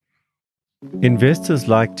Investors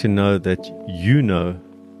like to know that you know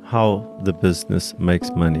how the business makes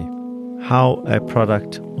money, how a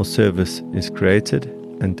product or service is created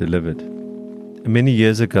and delivered. Many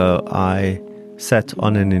years ago, I sat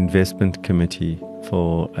on an investment committee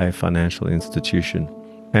for a financial institution,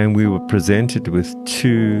 and we were presented with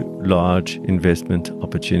two large investment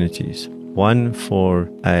opportunities. One for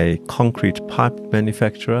a concrete pipe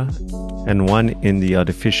manufacturer and one in the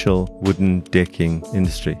artificial wooden decking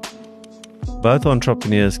industry. Both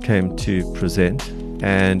entrepreneurs came to present,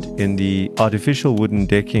 and in the artificial wooden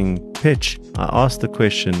decking pitch, I asked the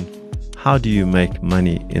question, how do you make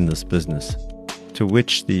money in this business? To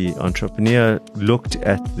which the entrepreneur looked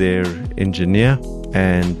at their engineer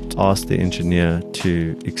and asked the engineer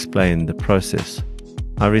to explain the process.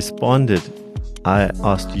 I responded, I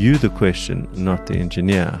asked you the question, not the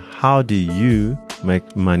engineer. How do you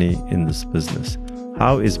make money in this business?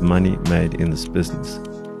 How is money made in this business?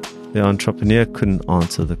 The entrepreneur couldn't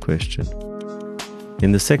answer the question.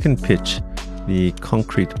 In the second pitch, the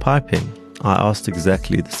concrete piping, I asked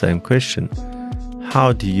exactly the same question.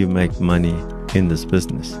 How do you make money in this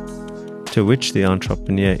business? To which the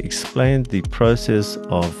entrepreneur explained the process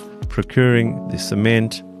of procuring the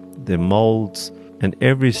cement, the molds, and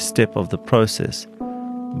every step of the process.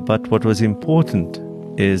 But what was important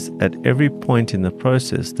is at every point in the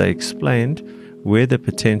process, they explained where the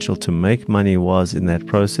potential to make money was in that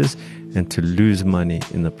process and to lose money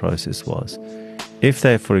in the process was. If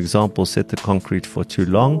they, for example, set the concrete for too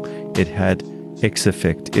long, it had X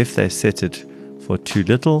effect. If they set it for too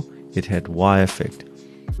little, it had Y effect.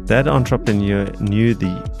 That entrepreneur knew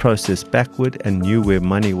the process backward and knew where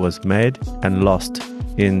money was made and lost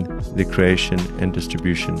in the creation and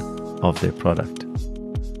distribution of their product.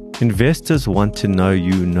 Investors want to know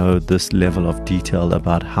you know this level of detail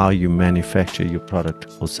about how you manufacture your product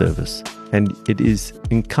or service. And it is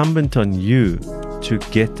incumbent on you to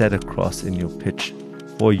get that across in your pitch,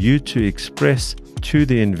 for you to express to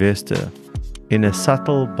the investor in a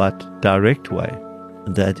subtle but direct way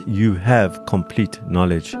that you have complete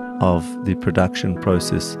knowledge of the production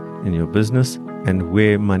process in your business and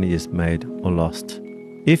where money is made or lost.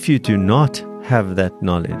 If you do not have that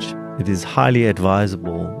knowledge, it is highly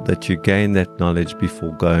advisable that you gain that knowledge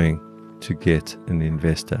before going to get an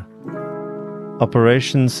investor.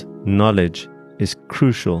 Operations knowledge is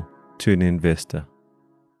crucial to an investor.